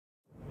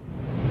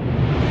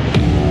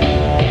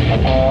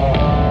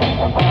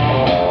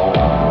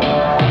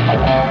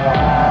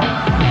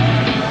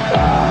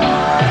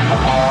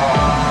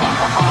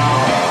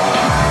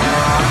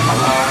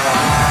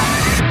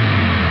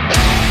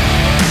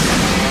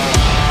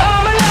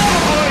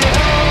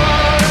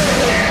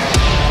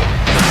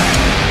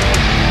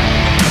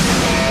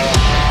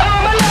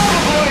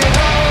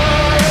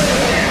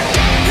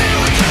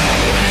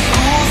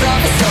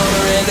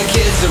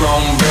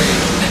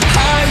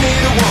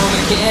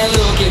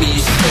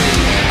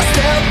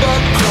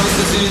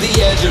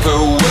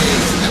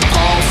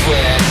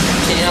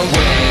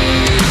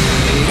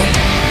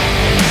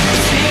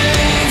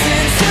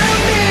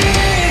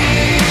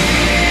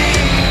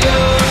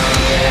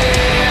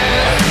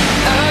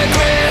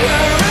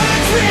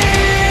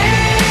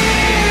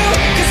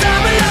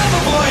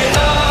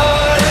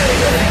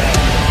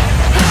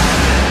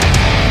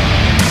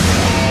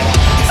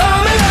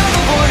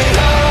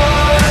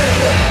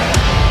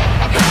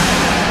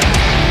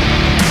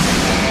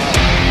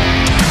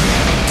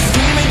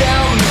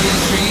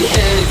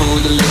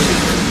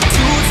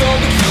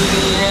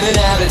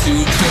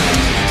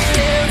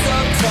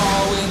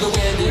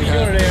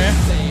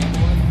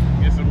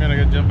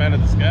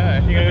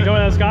Sky. You gonna go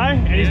join the Sky?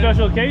 Any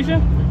special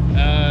occasion?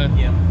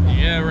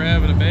 Yeah, we're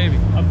having a baby.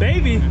 A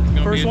baby? It's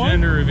gonna First be a one?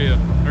 gender reveal.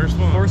 First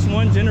one. First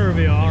one, gender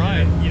reveal. All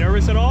right. You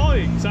nervous at all?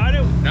 You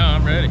excited? No,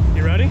 I'm ready.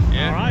 You ready?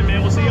 Yeah. All right,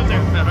 man. We'll see you up there.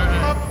 All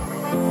right.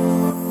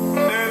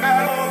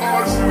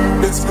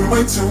 It's been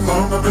way too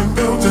long, I've been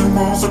building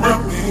walls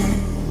around me.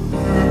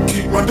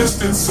 Keep my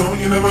distance so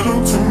you never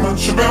know too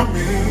much about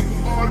me.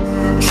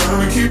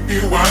 Trying to keep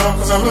you out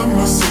cause I love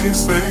my safe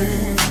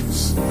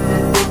space.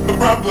 But the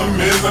problem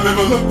is I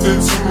never looked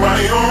into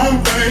my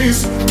own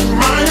face.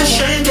 Am I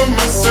ashamed of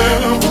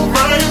myself? Am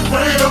I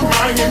afraid of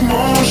my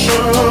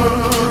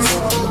emotions?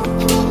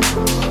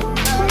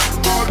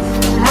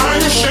 Am I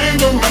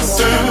ashamed of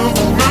myself?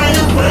 Am I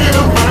afraid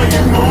of my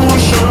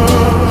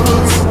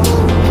emotions?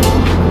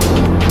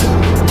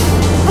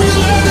 We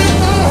let it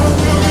go,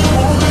 till you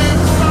won't let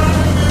it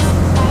find it.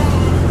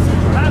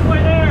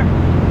 Halfway there.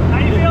 How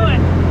you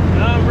feeling?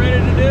 I'm ready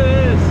to do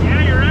this.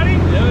 Yeah, you ready?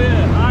 Hell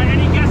yeah. All right.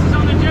 Any guesses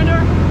on the gender?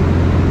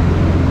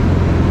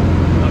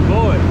 A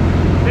boy.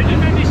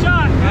 50-50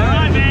 shot. All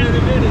right, man.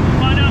 50-50.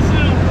 Find out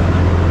soon.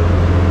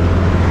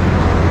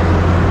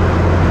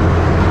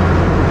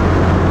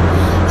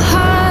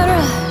 Heart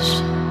rush,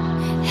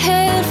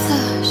 head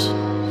flush.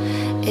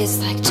 It's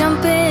like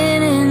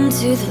jumping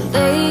into the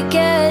lake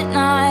at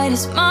night.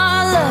 Is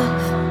my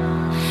love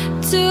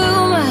too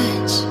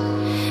much?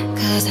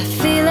 Cause I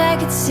feel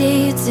like it's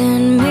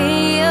eating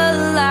me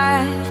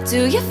alive.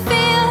 Do you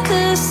feel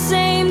the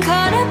same?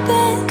 Caught up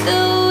in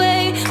the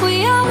way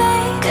we are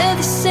made of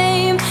the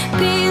same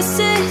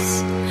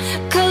pieces.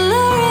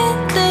 Color in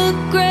the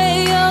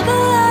gray. All the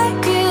light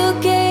you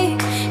gave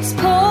is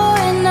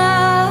pouring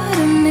out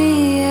of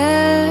me,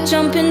 yeah.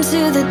 Jump into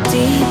the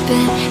deep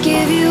end,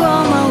 give you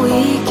all my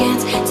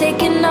weekends.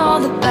 Taking all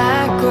the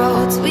back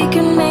roads, we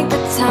can make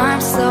the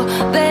time slow.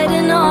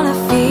 Betting on a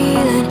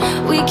feeling,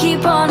 we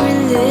keep on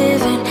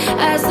reliving.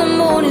 As the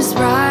moon is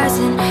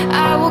rising,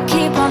 I will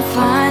keep on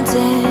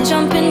finding.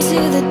 Jump into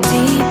the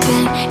deep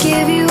end,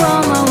 give you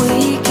all my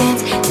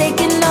weekends.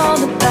 Taking all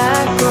the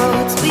back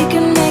roads, we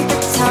can make the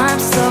time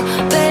slow.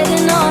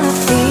 Betting on a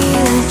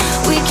feeling,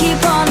 we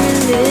keep on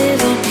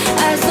reliving.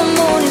 As the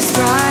moon is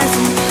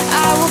rising,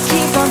 I will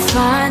keep on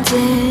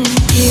finding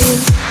you.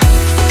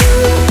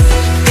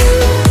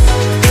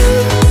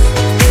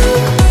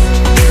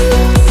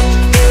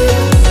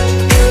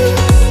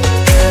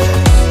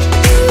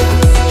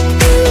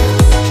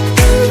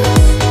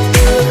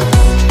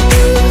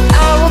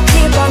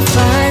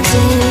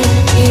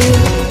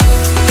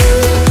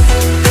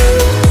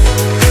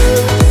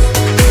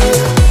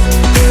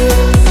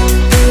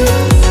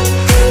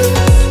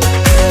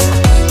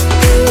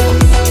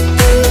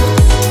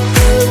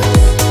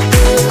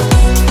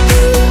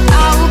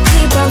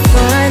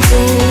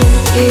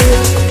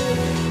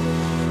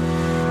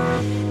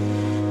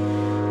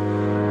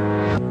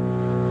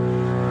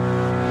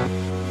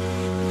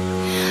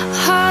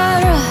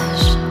 Heart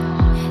rush,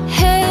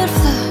 head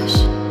flush.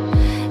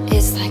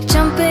 It's like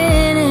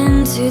jumping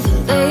into the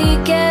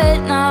lake at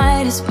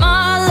night. Is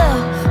my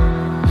love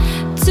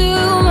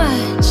too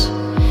much?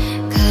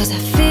 Cause I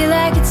feel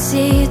like it's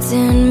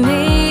eating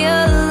me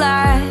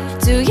alive.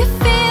 Do you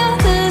feel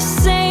the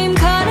same?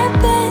 Caught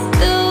up in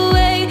the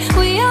way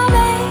we are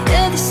made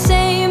of the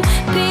same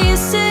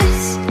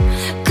pieces.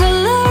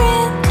 Color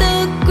in the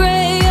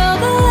gray. All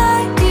the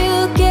light you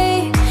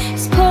gave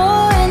is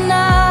pouring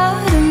out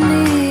of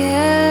me,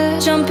 yeah.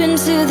 Jump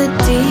into the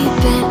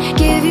deep end,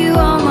 give you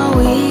all my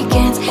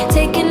weekends.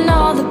 Taking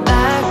all the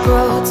back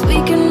roads, we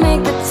can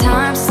make the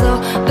time slow.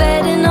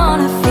 Betting on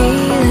a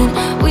feeling,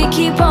 we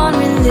keep on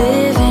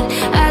reliving.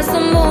 As the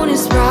moon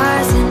is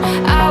rising,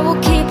 I will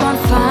keep on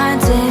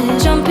finding.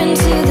 Jump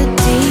into the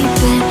deep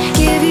end,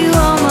 give you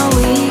all my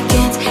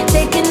weekends.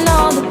 Taking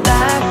all the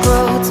back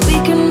roads, we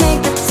can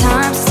make the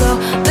time slow.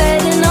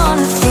 Betting on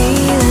a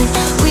feeling,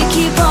 we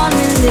keep on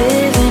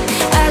reliving.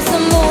 As the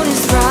moon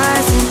is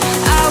rising,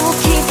 I will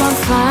keep on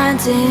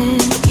finding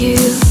you.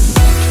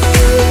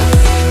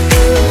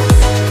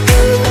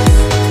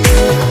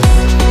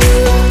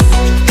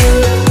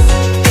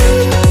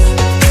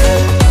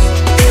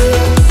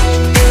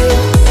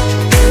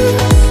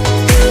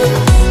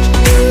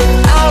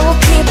 I will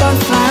keep on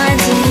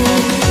finding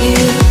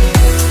you.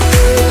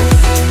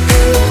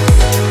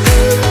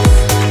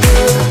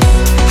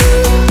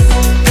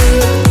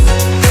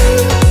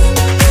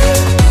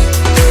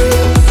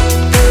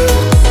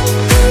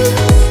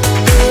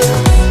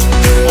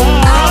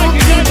 I will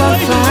keep on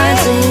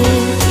finding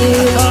you.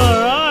 All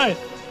right.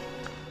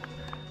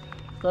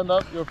 Stand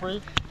up, you're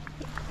free.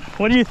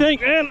 What do you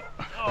think, man?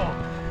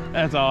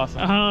 That's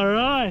awesome. All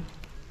right.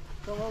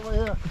 Come over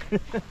here.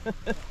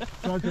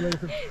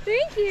 Congratulations.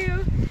 Thank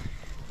you.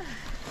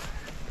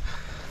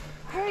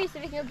 Hurry so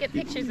we can go get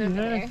pictures over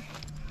there.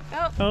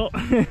 Oh, Oh.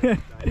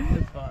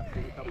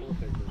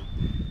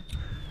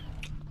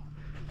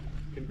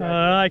 All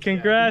right.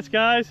 Congrats,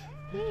 guys.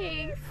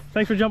 thanks.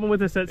 Thanks for jumping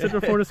with us at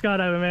Central Florida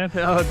Skydiving, man.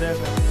 Oh,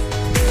 definitely.